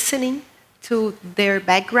think listening to their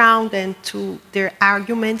background and to their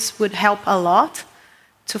arguments would help a lot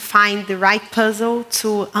to find the right puzzle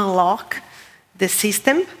to unlock the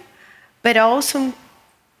system, but also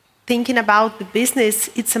thinking about the business,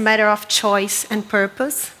 it's a matter of choice and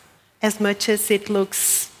purpose, as much as it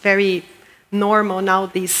looks very normal now,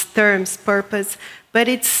 these terms, purpose, but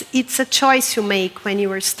it's a choice you make when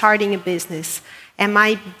you are starting a business. Am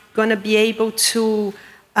I going to be able to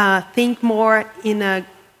think more in a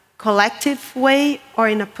collective way or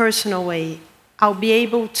in a personal way? I'll be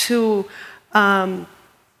able to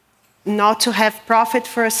not to have profit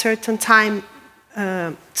for a certain time,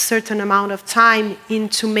 certain amount of time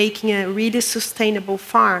into making a really sustainable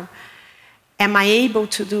farm. Am I able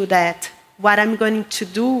to do that? What I'm going to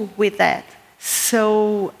do with that?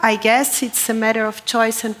 So I guess it's a matter of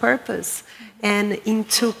choice and purpose. And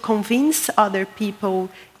to convince other people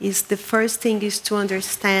is the first thing is to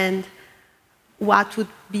understand what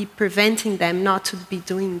would be preventing them not to be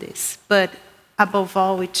doing this. But above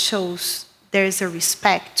all, it shows there's a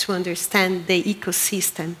respect to understand the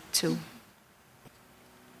ecosystem too.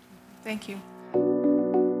 Thank you.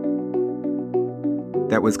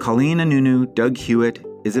 That was Colleen Anunu, Doug Hewitt,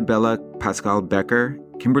 Isabella Pascal Becker,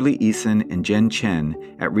 Kimberly Eason, and Jen Chen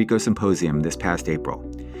at RICO Symposium this past April.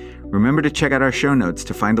 Remember to check out our show notes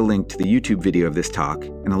to find a link to the YouTube video of this talk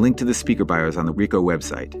and a link to the speaker bios on the RICO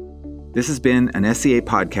website. This has been an SCA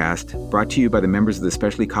podcast brought to you by the members of the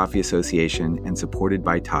Specialty Coffee Association and supported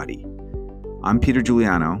by Toddy. I'm Peter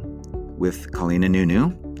Giuliano with Colleen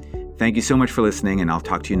Anunu. Thank you so much for listening, and I'll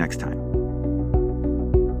talk to you next time.